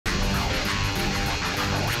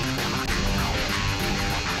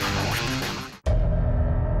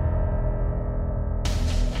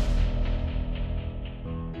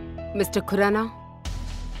Mr. Khanna,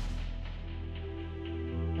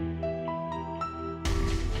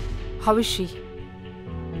 how is she?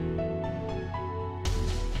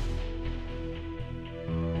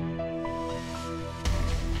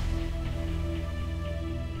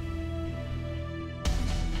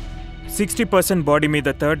 %60 body మీద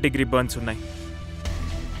 3rd degree burns ఉన్నాయి.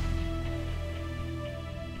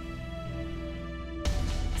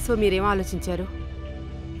 So మీరేం ఆలోచించారు?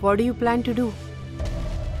 What do you plan to do?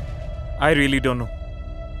 I really don't know.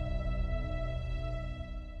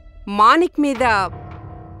 Manik మీద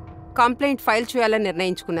complaint file చేయాలని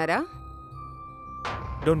నిర్ణయించుకున్నారా?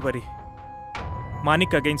 Don't worry.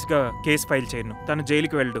 Manik అగైన్స్ట్గా case file చేయను. తను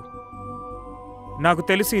జైలుకి వెళ్ళడు. నాకు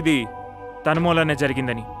తెలిసి ఇది తన మూలనే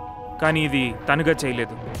జరిగిందని, కానీ ఇది తనుగా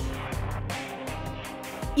చేయలేదు.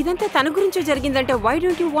 ఇదంతా తన గురించే జరిగిందంటే why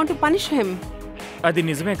don't you want to punish him? అది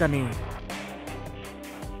నిజమే, కానీ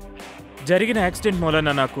జరిగిన యాక్సిడెంట్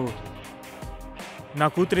మూలన నా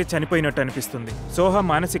కూతురే చనిపోయినట్టు అనిపిస్తుంది. సోహా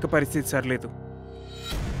మానసిక పరిస్థితి సరిలేదు.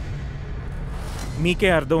 మీకే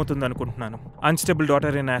అర్థమవుతుంది అనుకుంటున్నాను. Unstable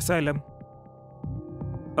daughter in asylum,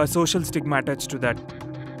 a social stigma attached to that.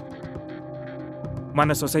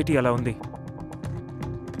 మన సొసైటీ అలా ఉంది.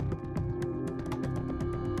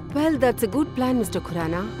 Well, that's a good plan, Mr.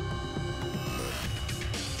 Khanna.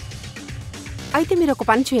 అయితే మీరు ఒక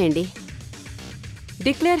పని చేయండి.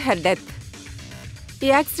 Declare her death. ఈ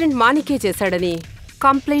యాక్సిడెంట్ మానికే చేశాడని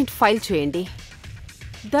కంప్లైంట్ ఫైల్ చేయండి.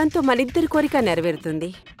 దాంతో మనిద్దరి కోరిక నెరవేరుతుంది.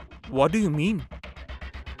 What do you mean?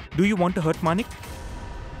 Do you want to hurt Manik?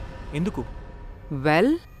 ఎందుకు? Well,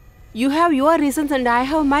 you have your reasons and I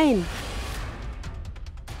have mine.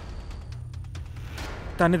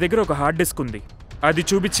 తన దగ్గర ఒక హార్డ్ డిస్క్ ఉంది. అది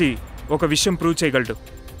చూపించి ఒక విషయం ప్రూవ్ చేయగలడు.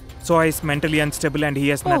 So he is mentally unstable and he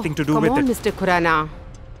has nothing to do with it. Come on, Mr. Khanna.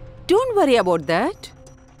 Don't worry about that.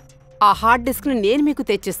 ఆ హార్డ్ డిస్క్ను నేను మీకు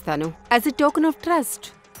తెచ్చిస్తాను as a token of trust.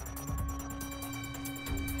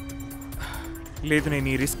 లేదు, నేను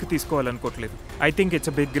ఈ risk తీసుకోవాలనుకోవట్లేదు. I think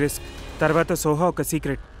it's a big risk. తర్వాత సోహా ఒక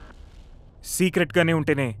సీక్రెట్గానే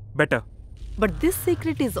ఉంటేనే better. But this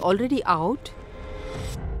secret is already out.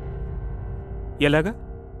 ఎలాగా?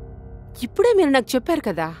 ఇప్పుడే మీరు నాకు చెప్పారు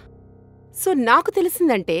కదా. సో నాకు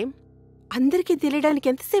తెలిసిందంటే అందరికీ తెలియడానికి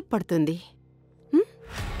ఎంతసేపు పడుతుంది?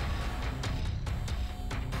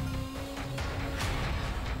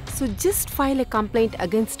 So just file a complaint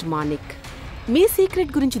against Manik. Me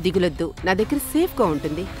secret గురించి దిగులొద్దు, నా దగ్గర సేఫ్గా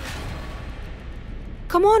ఉంటుంది.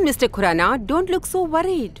 Come on mister Khurana, don't look so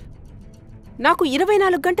worried. నాకు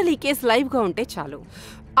 24 గంటలు ఈ కేసు లైవ్గా ఉంటే చాలు.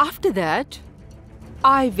 After that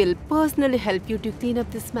I will personally help you to clean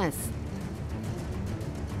up this mess.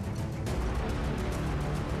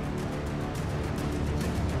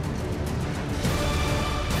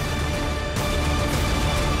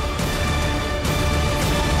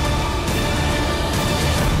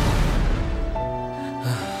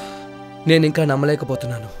 నేను ఇంకా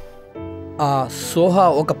నమ్మలేకపోతున్నాను. ఆ సోహా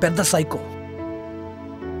ఒక పెద్ద psycho.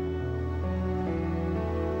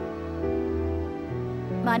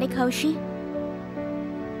 Manik, how is she?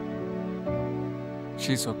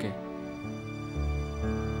 She's okay.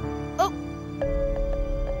 Oh.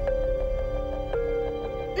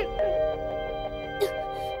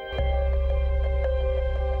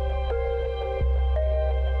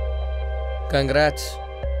 Congrats.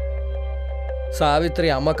 Savitri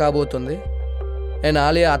అమ్మ కాబోతుంది, నేను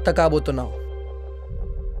ఆలియా అత్త కాబోతున్నావు.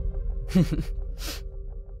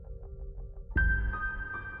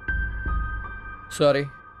 Sorry,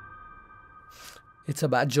 it's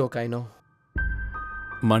a bad joke, I know.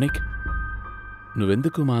 Manik,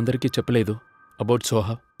 నువ్వెందుకు మా అందరికీ చెప్పలేదు అబౌట్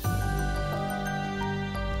సోహా?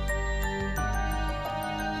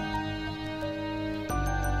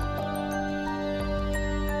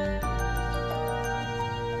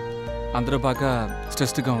 అందరూ బాగా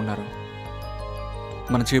స్ట్రెస్డ్గా ఉన్నారు.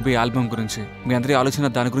 మన చేయబోయే ఆల్బమ్ గురించి మీ అందరి ఆలోచన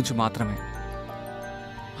దాని గురించి మాత్రమే.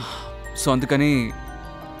 సో అందుకని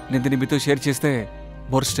నేను దీన్ని మీతో షేర్ చేస్తే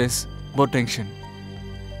more stress, more tension.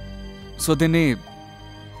 So దీన్ని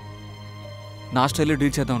నా స్టైల్లో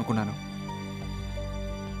డీల్ చేద్దాం అనుకున్నాను.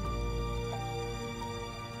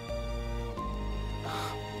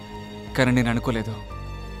 కానీ నేను అనుకోలేదు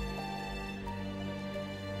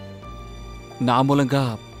నా మూలంగా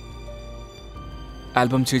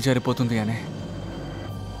ఆల్బమ్ చేజారిపోతుంది అని.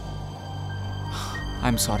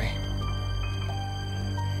 I'm sorry.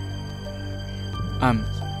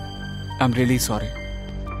 I'm really sorry.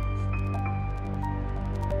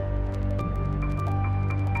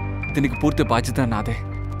 దీనికి పూర్తి బాధ్యత నాదే.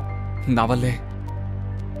 నా వల్లే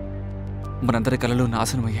మనందరి కళలు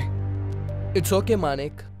నాశనం అయ్యాయి. It's okay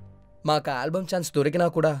Manik. మాకు ఆల్బమ్ ఛాన్స్ దొరికినా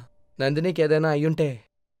కూడా నందినికి ఏదైనా అయ్యుంటే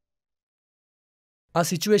ఆ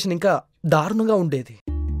సిచ్యువేషన్ ఇంకా దారుణంగా ఉండేది.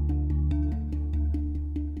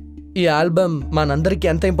 ఈ ఆల్బమ్ మనందరికీ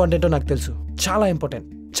ఎంత ఇంపార్టెంటో నాకు తెలుసు. చాలా ఇంపార్టెంట్,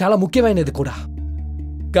 చాలా ముఖ్యమైనది కూడా.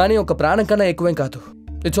 కానీ ఒక ప్రాణం కన్నా ఎక్కువేం కాదు.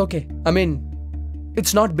 It's okay. I mean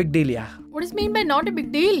it's not big deal. Yeah, What does mean by not a big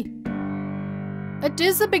deal? It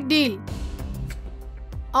is a big deal.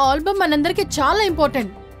 ఆ ఆల్బమ్ మనందరికీ చాలా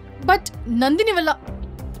ఇంపార్టెంట్. బట్ నందిని వల్ల.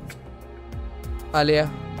 Alia,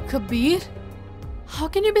 Kabir, how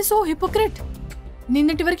can you be so హిపోక్రెట్?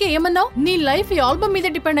 నిన్నటి వరకు ఏమన్నావు? నీ లైఫ్ ఈ album మీద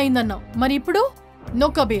డిపెండ్ అయిందన్నావు. మరి ఇప్పుడు no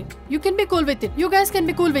Kabir, you can be cool with it, you guys can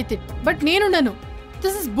be cool with it, but నేనున్నాను.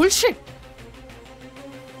 This is bullshit.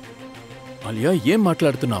 ఆలియా, ఏం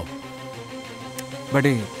మాట్లాడుతున్నావు?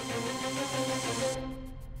 బడి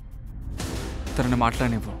తనని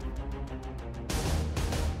మాట్లాడినివ్వు.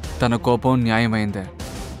 తన కోపం న్యాయమైందే.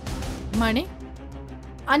 మణి,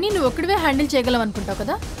 అని నువ్వు ఒక్కడివే హ్యాండిల్ చేయగలవు అనుకుంటావు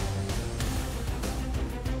కదా.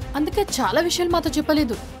 అందుకే చాలా విషయాలు మాతో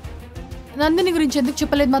చెప్పలేదు. నందిని గురించి ఎందుకు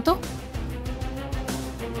చెప్పలేదు మాతో?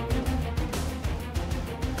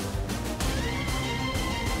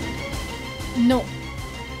 No,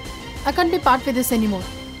 I can't be part with this anymore.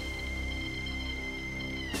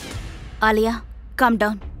 Alia, calm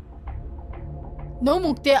down. No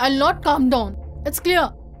Mukte, I'll not calm down. It's clear.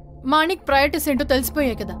 Manik priorities ఏంటో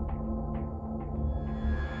తెలిసిపోయాయి కదా.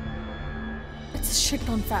 It's shit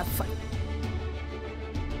on Fab 5.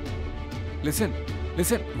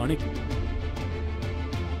 Listen Manik,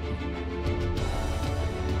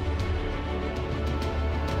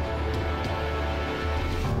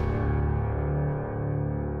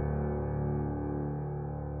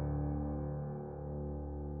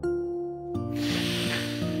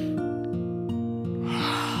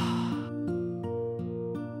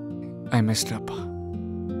 I missed up.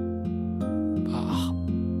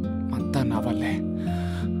 అంతా నా వల్లే.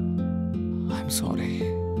 I'm sorry.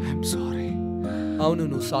 అవును,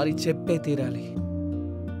 నువ్వు sorry చెప్పే తీరాలి.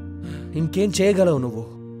 ఇంకేం చేయగలవు నువ్వు?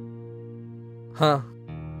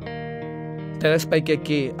 టెర్రస్ పైకి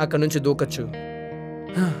ఎక్కి అక్కడి నుంచి దూకొచ్చు.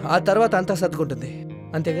 ఆ తర్వాత అంతా సర్దుకుంటుంది,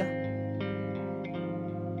 అంతేగా?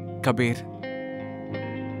 Kabir,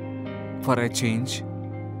 for a change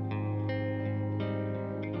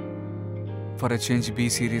be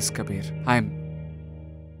serious, Kabir.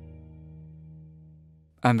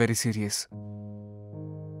 I'm very serious.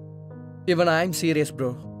 Even I'm serious, bro.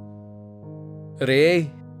 Ray,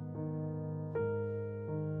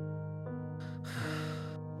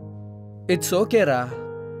 it's okay, Ra.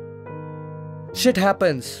 Shit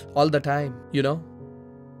happens all the time, you know.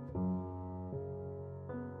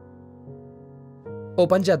 ఓ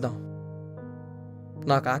పని చేద్దాం,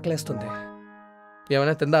 నాకు ఆకలేస్తుంది.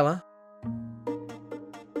 ఏమైనా తిందామా?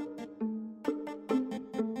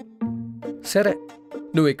 సరే,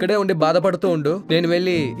 నువ్వు ఇక్కడే ఉండి బాధపడుతూ ఉండు, నేను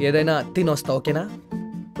వెళ్ళి ఏదైనా తినొస్తా, ఓకేనా?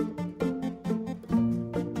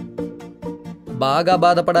 బాగా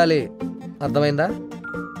బాధపడాలి, అర్థమైందా?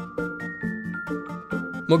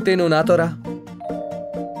 ముక్తి, నువ్వు నాతో రా.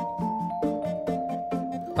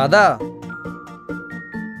 పదా,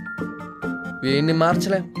 వీణ్ణి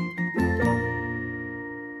మార్చలేం.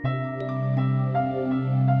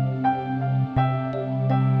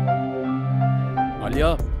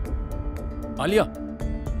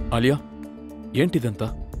 ఆలియా, ఏంటిదంతా?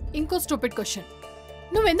 ఇంకో స్టూపిడ్ క్వశ్చన్.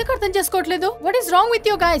 నువ్వు ఎందుకు అర్థం చేసుకోవట్లేదు? What is wrong with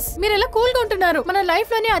you guys? మీరు ఎలా కూల్ గా ఉంటున్నారు? మన లైఫ్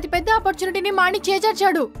లోనే అతి పెద్ద ఆపర్చునిటీని మాణిక్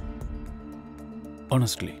చేజార్చాడు.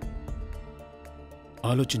 ఆనెస్ట్లీ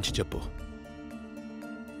ఆలోచించి చెప్పు,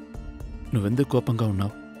 నువ్వెందుకు కోపంగా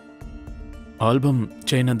ఉన్నావు? ఆల్బమ్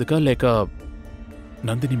చేయనందుకా లేక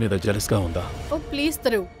నందిని మీద జలస్గా ఉందా? ఓ ప్లీజ్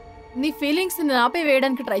తరు, నీ ఫీలింగ్స్ ని నాపై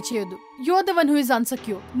వేయడానికి ట్రై చేయొద్దు. You are the one who is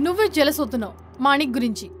unsecure. నువ్వే జెలస్ అవుతున్నావు మాణిక్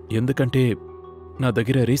గురించి. ఎందుకంటే నా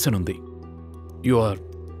దగ్గర రీజన్ ఉంది. You are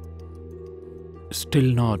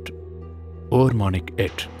still not over Manik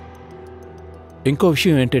at. ఇంకో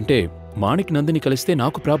విషయం ఏంటంటే, మాణిక్ నందిని కలిస్తే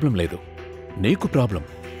నాకు ప్రాబ్లం లేదు, నీకు ప్రాబ్లం.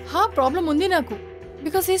 ప్రాబ్లం ఉంది నాకు.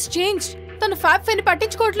 Because he's changed. తను ఫ్యాబ్ ఫైవ్ ని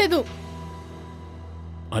పట్టించుకోవట్లేదు.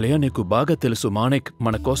 అలియా, నీకు బాగా తెలుసు మాణిక్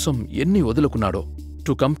మన కోసం ఎన్ని వదులుకున్నాడో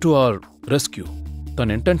to come to our rescue. తన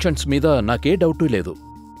ఇంటెన్షన్స్ మీద నాకే డౌట్ లేదు.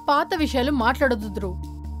 పాత విషయాలు మాట్లాడొద్దు ధ్రువ్.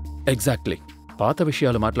 ఎగ్జాక్ట్లీ, పాత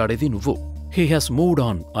విషయాలు మాట్లాడేది నువ్వు. He has moved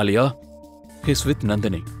on Alia, he's with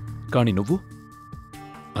Nandini. కానీ నువ్వు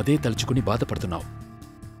అదే తలుచుకుని బాధపడుతున్నావు.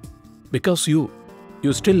 Because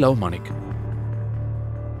you still love Manik.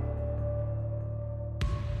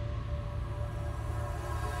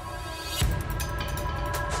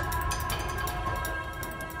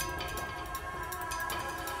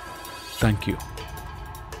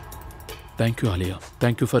 Thank you, Alia.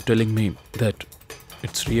 Thank you for telling me that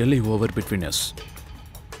it's really over between us.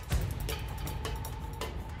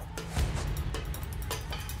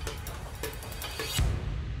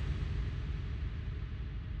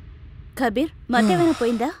 Kabir మధ్యమైనా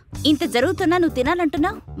పోయిందా? ఇంత జరుగుతున్నా నువ్వు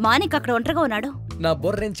తినాలంటున్నావు. మానిక్ అక్కడ ఒంటరిగా ఉన్నాడు. నా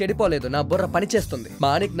బుర్ర ఏం చెడిపోలేదు, నా బుర్ర పనిచేస్తుంది.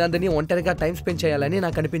 మానిక్ నందిని ఒంటరిగా టైం స్పెండ్ చేయాలని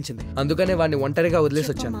నాకు అనిపించింది, అందుకనే వాడిని ఒంటరిగా వదిలేసి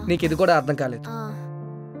వచ్చాను. నీకు ఇది కూడా అర్థం కాలేదు.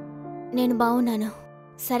 నేను బాగున్నాను.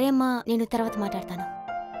 సరే అమ్మా, నేను తర్వాత మాట్లాడతాను.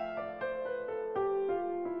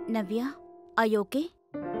 నవ్య, ఐ ఓకే?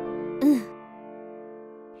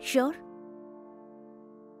 షూర్.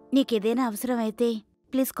 నీకేదైనా అవసరం అయితే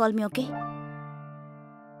please call me, okay?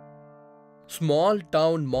 Small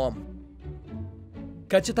town ma'am.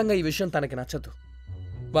 ఖచ్చితంగా ఈ విషయం తనకి నచ్చదు.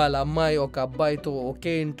 వాళ్ళ అమ్మాయి ఒక అబ్బాయితో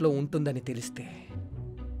ఒకే ఇంట్లో ఉంటుందని తెలిస్తే.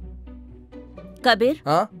 కబీర్,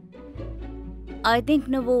 ఐ థింక్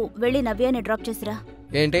నువ్వు వెళ్ళి నవ్యాని డ్రాప్ చేసిరా.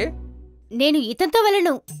 ఏంటి? నేను ఇతనితో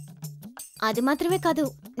వెళ్ళను. అది మాత్రమే కాదు,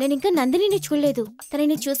 నేను ఇంకా నందినిని చూడలేదు.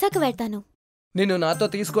 తనని చూశాక వెళ్తాను. నిన్ను నాతో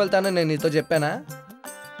తీసుకువెళ్తానని నేను నీతో చెప్పానా?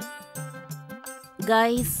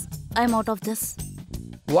 Guys, I'm out of this.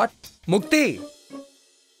 What? ముక్తి,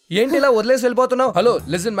 ఏంటి ఇలా వదిలేసి వెళ్ళిపోతున్నావు? హలో,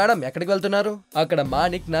 లిజన్ మేడం, ఎక్కడికి వెళ్తున్నారు? అక్కడ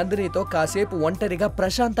మానిక్ నందినితో కాసేపు ఒంటరిగా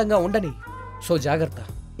ప్రశాంతంగా ఉండని. సో జాగ్రత్త.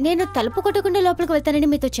 నేను తలుపు కొట్టకుండా లోపలికి వెళ్తానని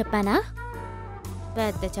మీతో చెప్పానా?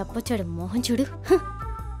 పెద్ద చెప్పొచ్చాడు మోహన్ చూడు.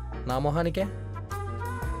 నా మొహానికే?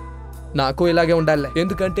 నాకు ఇలాగే ఉండాలి,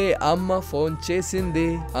 ఎందుకంటే అమ్మ ఫోన్ చేసింది,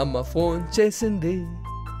 అమ్మ ఫోన్ చేసింది.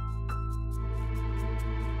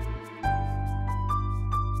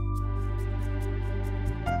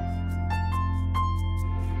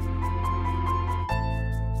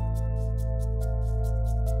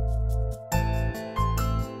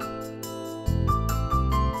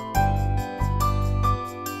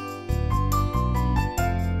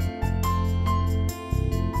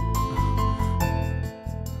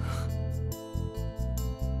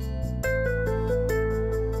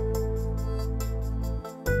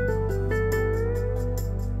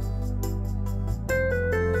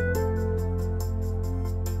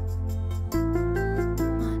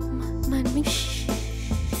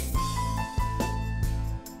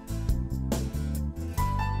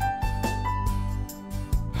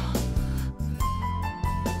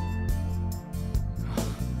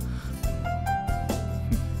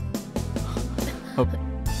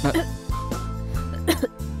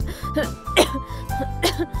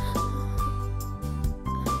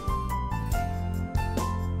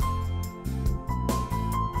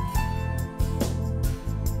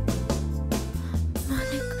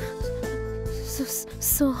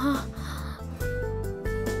 Soha.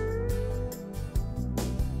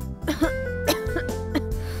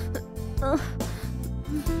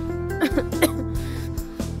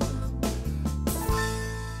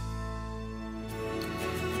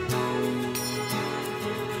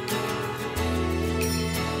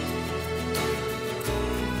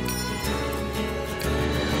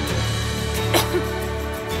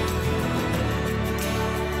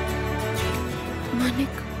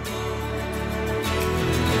 Manik.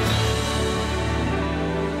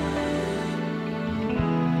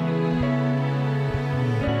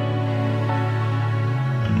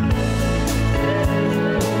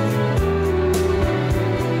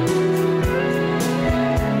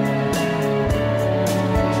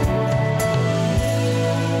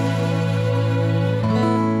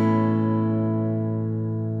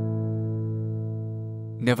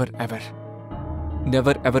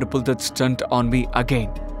 Never ever pull that stunt on me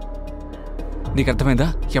again. నీకు అర్థమైందా?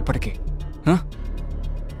 ఎప్పటికీ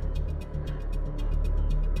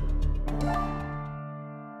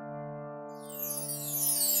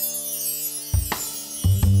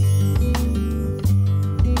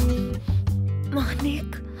Manik.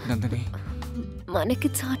 Nandini. Manik,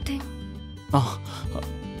 it's hurting.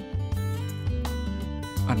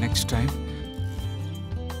 Next time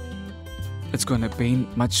it's gonna pain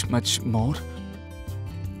much more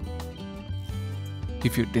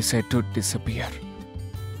if you decide to disappear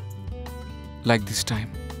like this time.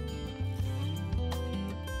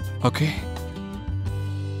 Okay?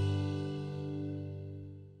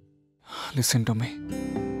 Listen to me.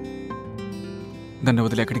 నన్ను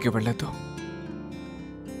వదిలి ఎక్కడికి వెళ్ళొద్దు.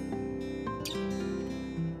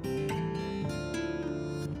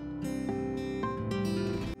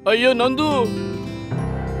 అయ్యో నందు,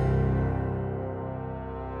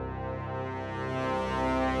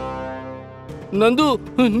 నందు,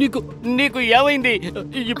 నీకు నీకు ఏమైంది?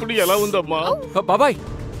 ఇప్పుడు ఎలా ఉందమ్మా? బాబాయ్,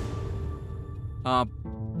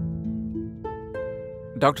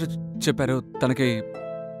 డాక్టర్ చెప్పారు తనకి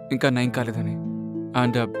ఇంకా నయం కాలేదని.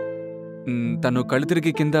 అండ్ తను కళ్ళు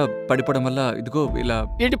తిరిగి కింద పడిపోవడం వల్ల ఇదిగో ఇలా.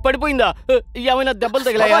 ఏంటి, పడిపోయిందా? ఏమైనా దెబ్బలు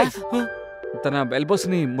తగిలాయా? తన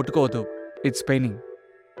ఎల్బోస్ని ముట్టుకోవద్దు, ఇట్స్ పెయినింగ్.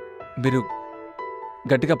 మీరు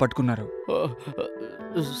గట్టిగా పట్టుకున్నారు.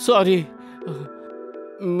 సారీ.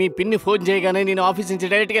 మీ పిన్ని ఫోన్ చేయగానే నేను ఆఫీస్ నుంచి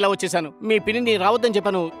డైరెక్ట్గా ఇలా వచ్చేసాను. మీ పిన్ని రావద్దని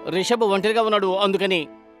చెప్పాను. రిషబ్ ఒంటరిగా ఉన్నాడు అందుకని.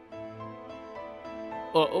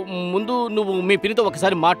 ముందు నువ్వు మీ పిన్నితో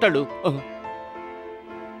ఒకసారి మాట్లాడు.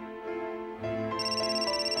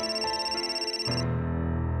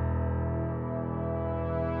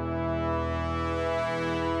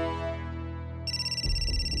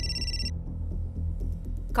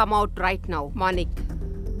 Come out right now, Manik.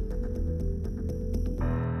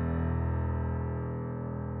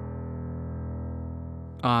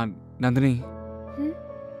 Nandini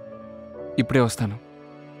ఇప్పుడే వస్తాను.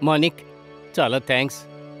 మానిక్ చాలా థ్యాంక్స్.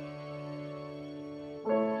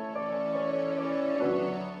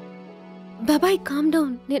 బాబాయ్ కామ్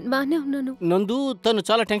డౌన్, నేను బాగానే ఉన్నాను. నందు తను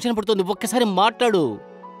చాలా టెన్షన్ పడుతుంది, ఒక్కసారి మాట్లాడు.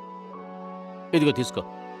 ఇదిగో తీసుకో.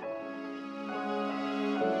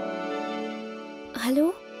 హలో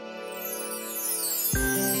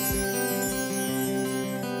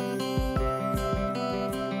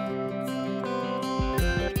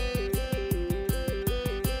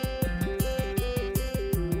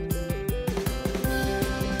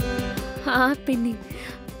పిన్ని,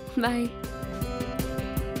 bye.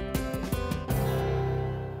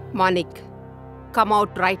 Manik, come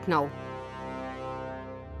out right now.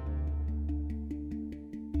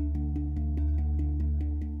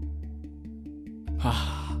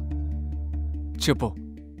 చెప్పు,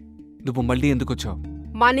 నువ్వు మళ్ళీ ఎందుకు వచ్చావు?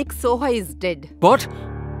 Manik, Soha is dead. What?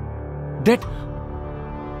 Dead?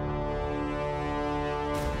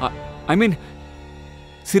 I mean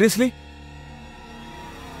seriously?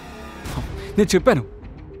 నేను చెప్పాను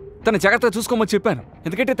తన జాగ్రత్తగా చూసుకోమని చెప్పాను,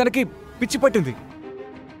 ఎందుకంటే తనకి పిచ్చి పట్టింది.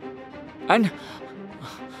 And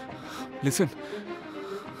listen,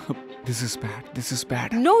 this is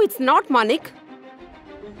bad. No, it's not, Manik.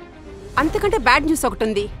 అంతకంటే బ్యాడ్ న్యూస్ ఒకటి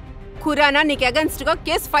ఉంది. ఖురానా నీకు అగైన్స్ట్ గా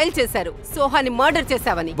కేసు ఫైల్ చేశారు, సోహాని మర్డర్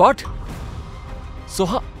చేశావని. వాట్?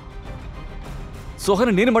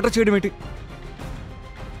 సోహాని నేను మర్డర్ చేయడం ఏంటి?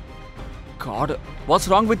 God,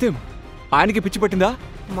 what's wrong with him? ఆయనకి పిచ్చి పట్టిందా?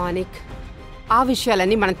 మానిక్, ఆ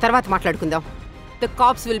విషయాలన్నీ మనం తర్వాత మాట్లాడుకుందాం. The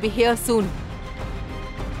cops will be here soon.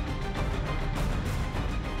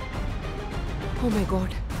 Oh my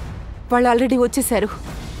God, వాళ్ళు ఆల్రెడీ వచ్చేసారు.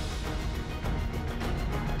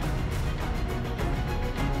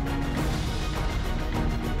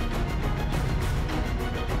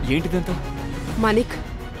 ఏంటిదంతా? మానిక్,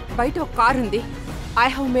 బయట ఒక కార్ ఉంది. I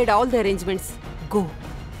have made all the arrangements. Go.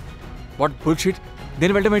 What bullshit?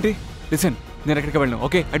 నేను వెళ్ళడం ఏంటి? లిసన్, నేను ఎక్కడికి వెళ్ళను.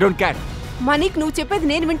 Okay, I don't care. Manik, నువ్వు చెప్పేది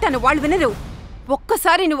నేను వింటాను, వాళ్ళు వినరు.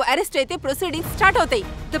 ఒక్కసారి నువ్వు అరెస్ట్ అయితే ప్రొసీడింగ్స్ స్టార్ట్ అవుతాయి.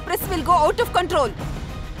 The press will go out of control.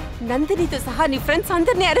 నందినితో సహా నీ ఫ్రెండ్స్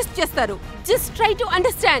అందరినీ అరెస్ట్ చేస్తారు. Just try to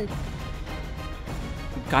understand.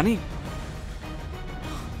 కానీ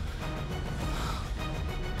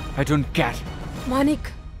I don't care. Manik,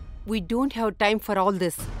 we don't have time for all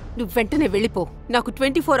this. నువ్వు వెంటనే వెళ్ళిపో. నాకు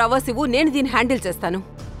 24 hours ఇవ్వు, నేను దీన్ని హ్యాండిల్ చేస్తాను.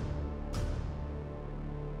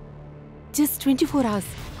 Just 24 hours.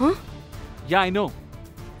 Yeah, I know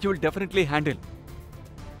you will definitely handle.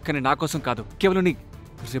 కానీ నా కోసం కాదు, కేవలం నీ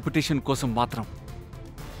రెప్యుటేషన్ కోసం మాత్రం.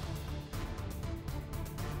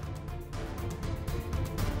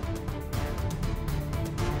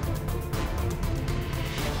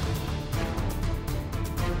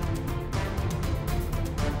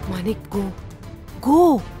 Manik, go. Go!